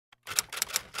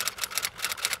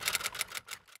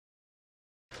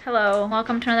Hello,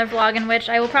 welcome to another vlog in which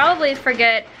I will probably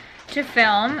forget to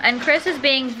film, and Chris is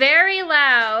being very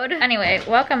loud. Anyway,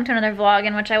 welcome to another vlog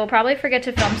in which I will probably forget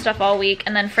to film stuff all week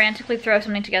and then frantically throw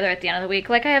something together at the end of the week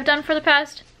like I have done for the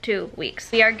past 2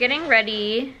 weeks. We are getting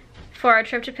ready for our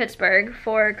trip to Pittsburgh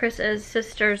for Chris's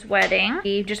sister's wedding.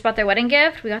 We just bought their wedding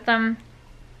gift. We got them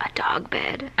a dog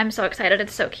bed. I'm so excited,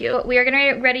 it's so cute. We are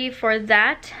gonna get ready for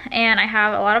that, and I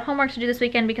have a lot of homework to do this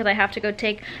weekend because I have to go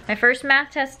take my first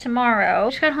math test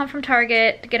tomorrow. Just got home from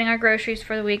Target, getting our groceries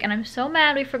for the week, and I'm so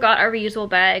mad we forgot our reusable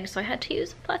bags, so I had to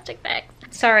use plastic bags.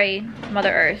 Sorry, Mother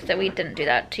Earth, that we didn't do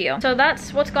that to you. So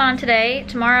that's what's going on today.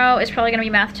 Tomorrow is probably gonna be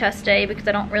math test day because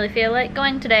I don't really feel like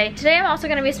going today. Today I'm also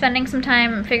gonna be spending some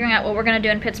time figuring out what we're gonna do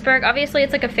in Pittsburgh. Obviously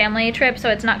it's like a family trip, so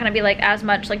it's not gonna be like as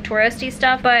much like touristy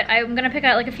stuff, but I'm gonna pick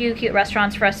out like a few cute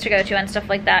restaurants for us to go to and stuff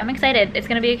like that. I'm excited. It's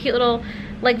gonna be a cute little,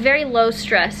 like very low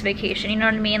stress vacation, you know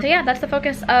what I mean? So yeah, that's the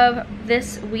focus of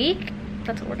this week.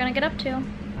 That's what we're gonna get up to.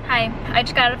 Hi, I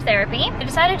just got out of therapy. I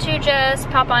decided to just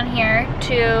pop on here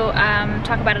to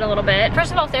talk about it a little bit.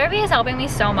 First of all, therapy is helping me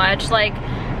so much. Like,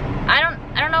 I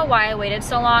don't know why I waited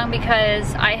so long,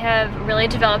 because I have really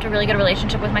developed a really good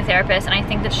relationship with my therapist, and I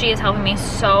think that she is helping me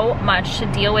so much to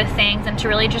deal with things and to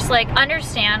really just like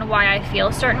understand why I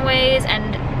feel certain ways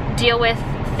and deal with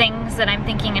things that I'm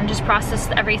thinking and just process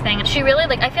everything. She really,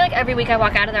 like, I feel like every week I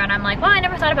walk out of there and I'm like, well, I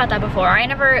never thought about that before. I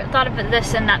never thought of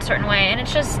this in that certain way, and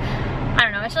it's just, I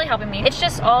don't know, it's really helping me. It's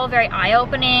just all very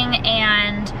eye-opening,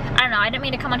 and I don't know, I didn't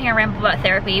mean to come on here and ramble about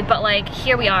therapy, but like,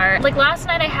 here we are. Like last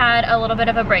night I had a little bit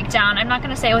of a breakdown. I'm not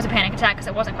gonna say it was a panic attack because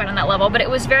it wasn't quite on that level, but it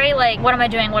was very like, what am I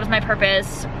doing? What is my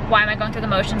purpose? Why am I going through the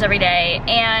motions every day?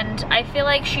 And I feel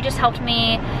like she just helped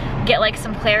me get like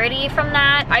some clarity from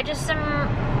that. I just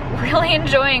am really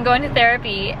enjoying going to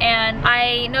therapy, and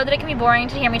I know that it can be boring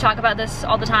to hear me talk about this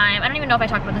all the time. I don't even know if I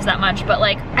talk about this that much, but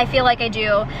like, I feel like I do,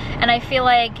 and I feel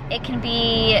like it can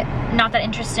be not that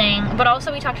interesting. But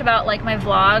also we talked about like my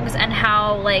vlogs and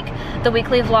how like the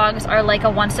weekly vlogs are like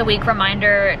a once a week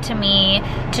reminder to me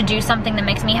to do something that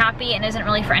makes me happy and isn't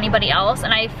really for anybody else.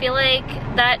 And I feel like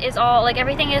that is all, like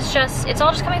everything is just, it's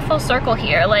all just coming full circle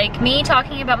here. Like me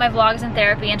talking about my vlogs and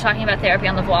therapy and talking about therapy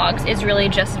on the vlogs is really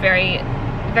just very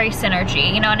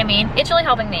synergy, you know what I mean? It's really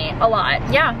helping me a lot.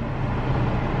 Yeah,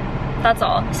 that's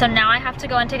all. So now I have to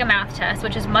go and take a math test,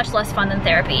 which is much less fun than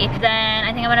therapy. Then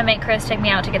I think I'm gonna make Chris take me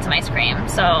out to get some ice cream.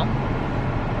 So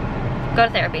go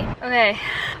to therapy. Okay,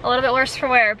 a little bit worse for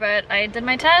wear, but I did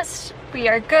my test. We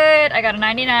are good. I got a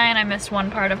 99. I missed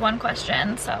one part of one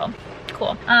question, so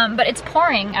cool. But it's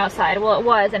pouring outside. Well, it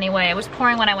was anyway. It was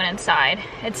pouring when I went inside.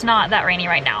 It's not that rainy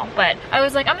right now, but I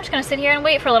was like, I'm just gonna sit here and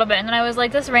wait for a little bit, and then I was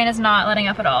like, this rain is not letting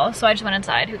up at all, so I just went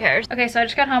inside. Who cares? Okay, so I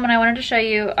just got home and I wanted to show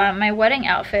you my wedding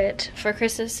outfit for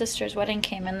Chris's sister's wedding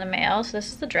came in the mail. So this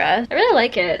is the dress. I really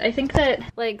like it. I think that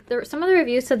like some of the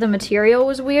reviews said the material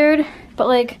was weird, but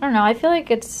like, I don't know, I feel like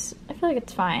it's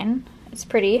fine. It's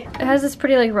pretty. It has this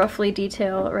pretty like ruffly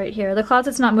detail right here. The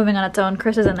closet's not moving on its own.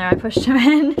 Chris is in there. I pushed him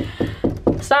in.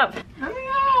 Stop.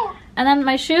 And then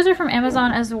my shoes are from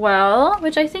Amazon as well,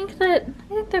 which I think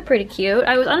they're pretty cute.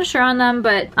 I was unsure on them,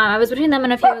 but I was between them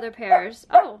and a few other pairs.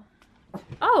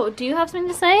 Oh, do you have something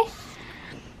to say?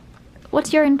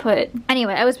 What's your input?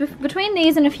 Anyway, I was between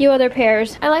these and a few other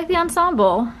pairs. I like the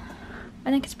ensemble.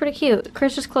 I think it's pretty cute.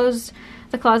 Chris just closed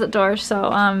the closet door,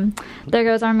 so there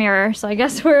goes our mirror. So I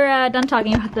guess we're done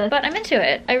talking about this. But I'm into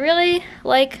it. I really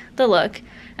like the look,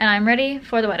 and I'm ready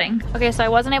for the wedding. Okay, so I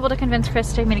wasn't able to convince Chris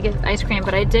to take me to get ice cream,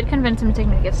 but I did convince him to take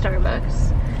me to get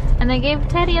Starbucks. And they gave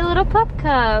Teddy a little pup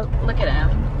cup. Look at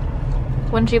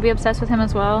him. Wouldn't you be obsessed with him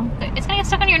as well? It's gonna get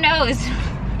stuck on your nose.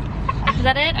 Is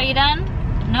that it? Are you done?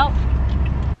 Nope.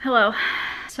 Hello.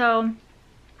 So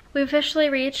we've officially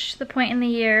reached the point in the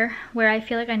year where I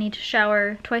feel like I need to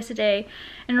shower twice a day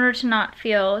in order to not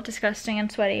feel disgusting and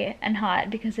sweaty and hot,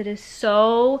 because it is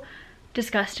so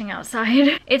disgusting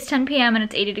outside. It's 10 p.m. and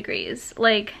it's 80 degrees.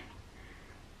 Like,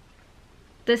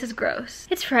 this is gross.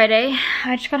 It's Friday.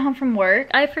 I just got home from work.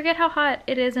 I forget how hot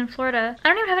it is in Florida. I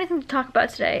don't even have anything to talk about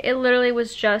today. It literally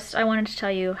was just, I wanted to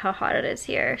tell you how hot it is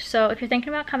here. So if you're thinking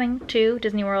about coming to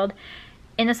Disney World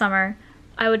in the summer,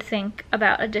 I would think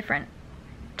about a different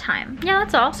time. Yeah,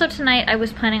 that's all. So tonight I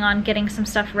was planning on getting some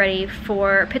stuff ready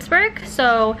for Pittsburgh,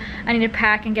 so I need to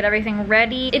pack and get everything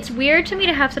ready. It's weird to me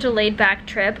to have such a laid back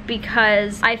trip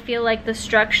because I feel like the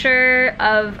structure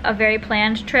of a very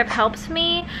planned trip helps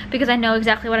me because I know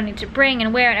exactly what I need to bring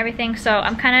and wear and everything, so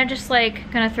I'm kind of just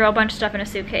like gonna throw a bunch of stuff in a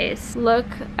suitcase. Look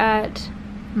at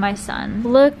my son.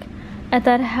 Look at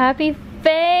that happy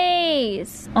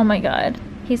face. Oh my god.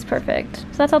 He's perfect.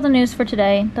 So that's all the news for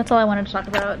today. That's all I wanted to talk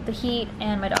about. The heat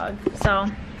and my dog. So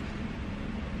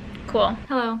Cool.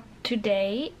 Hello.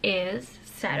 Today is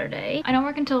Saturday. I don't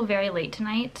work until very late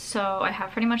tonight, so I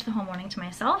have pretty much the whole morning to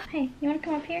myself. Hey, you wanna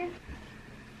come up here?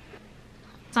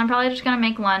 So I'm probably just gonna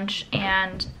make lunch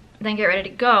and then get ready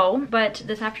to go. But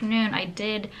this afternoon I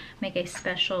did make a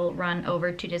special run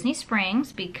over to Disney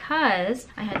Springs because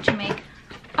I had to make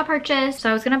a purchase. So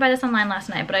I was gonna buy this online last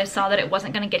night, but I saw that it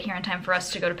wasn't gonna get here in time for us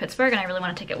to go to Pittsburgh, and I really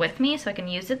want to take it with me so I can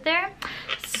use it there.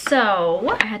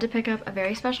 So I had to pick up a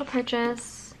very special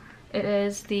purchase. It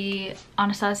is the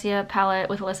Anastasia palette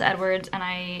with Alyssa Edwards, and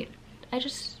I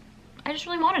just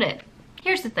really wanted it.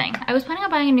 Here's the thing. I was planning on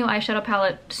buying a new eyeshadow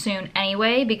palette soon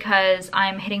anyway because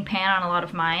I'm hitting pan on a lot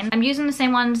of mine. I'm using the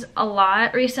same ones a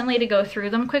lot recently to go through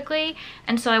them quickly,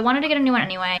 and so I wanted to get a new one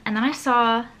anyway. And then I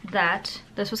saw that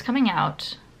this was coming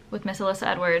out with Miss Alyssa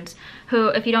Edwards, who,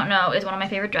 if you don't know, is one of my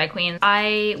favorite drag queens.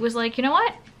 I was like, you know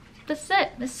what? This is it.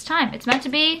 This is time. It's meant to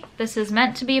be. This is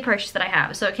meant to be a purchase that I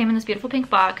have. So it came in this beautiful pink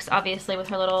box, obviously with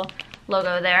her little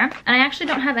logo there. And I actually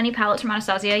don't have any palettes from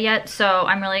Anastasia yet, so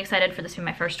I'm really excited for this to be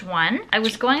my first one. I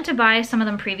was going to buy some of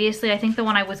them previously. I think the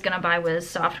one I was gonna buy was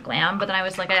Soft Glam, but then I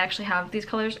was like, I actually have these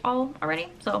colors all already.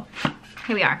 So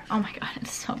here we are. Oh my god,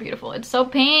 it's so beautiful. It's so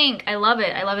pink. I love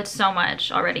it. I love it so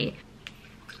much already.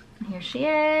 Here she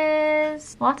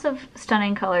is. Lots of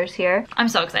stunning colors here. I'm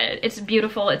so excited. It's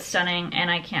beautiful, it's stunning,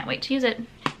 and I can't wait to use it.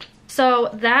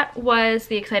 So that was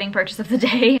the exciting purchase of the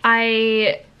day.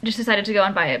 I just decided to go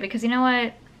and buy it because you know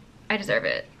what? I deserve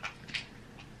it.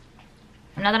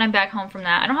 Now that I'm back home from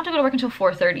that, I don't have to go to work until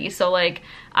 4:30, so like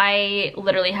I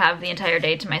literally have the entire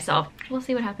day to myself. We'll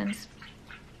see what happens.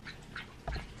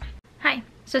 Hi.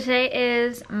 So today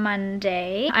is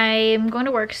Monday. I'm going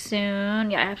to work soon.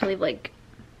 Yeah, I have to leave like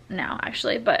now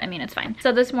actually, but I mean it's fine.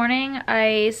 So this morning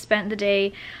I spent the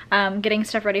day getting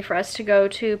stuff ready for us to go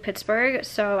to Pittsburgh.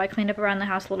 So I cleaned up around the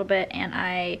house a little bit and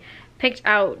I picked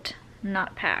out,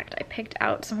 not packed, I picked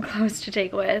out some clothes to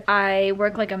take with. I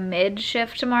work like a mid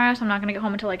shift tomorrow, so I'm not gonna get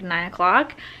home until like 9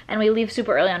 o'clock, and we leave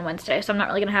super early on Wednesday, so I'm not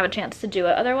really gonna have a chance to do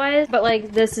it otherwise. But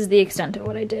like this is the extent of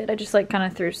what I did. I just like kind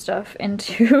of threw stuff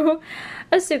into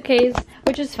a suitcase,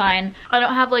 which is fine. I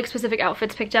don't have like specific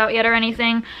outfits picked out yet or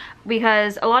anything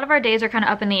because a lot of our days are kind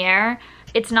of up in the air.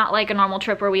 It's not like a normal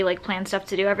trip where we like plan stuff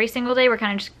to do every single day. We're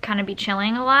kind of be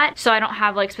chilling a lot, so I don't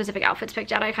have like specific outfits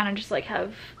picked out. I kind of just like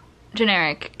have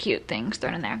generic cute things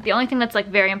thrown in there. The only thing that's like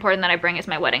very important that I bring is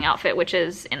my wedding outfit, which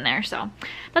is in there, so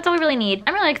that's all we really need.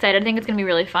 I'm really excited. I think it's gonna be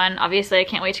really fun. Obviously I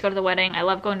can't wait to go to the wedding. I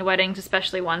love going to weddings,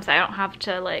 especially ones I don't have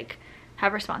to like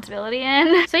have responsibility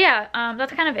in. So yeah,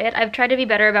 that's kind of it. I've tried to be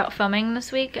better about filming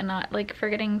this week and not like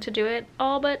forgetting to do it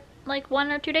all but like 1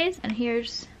 or 2 days. And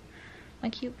here's my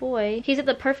cute boy. He's at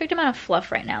the perfect amount of fluff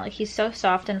right now. Like he's so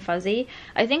soft and fuzzy.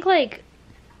 I think like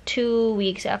 2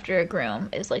 weeks after a groom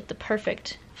is like the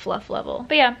perfect fluff level.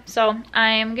 But yeah, so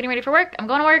I'm getting ready for work. I'm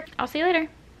going to work. I'll see you later.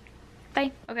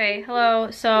 Bye. Okay, hello.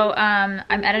 So I'm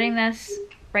editing this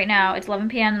right now. It's 11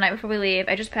 p.m. the night before we leave.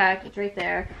 I just packed. It's right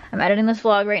there. I'm editing this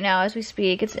vlog right now as we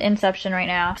speak. It's Inception right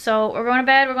now. So we're going to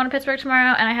bed. We're going to Pittsburgh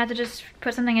tomorrow, and I had to just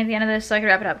put something at the end of this so I could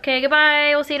wrap it up. Okay,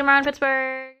 goodbye. We'll see you tomorrow in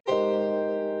Pittsburgh.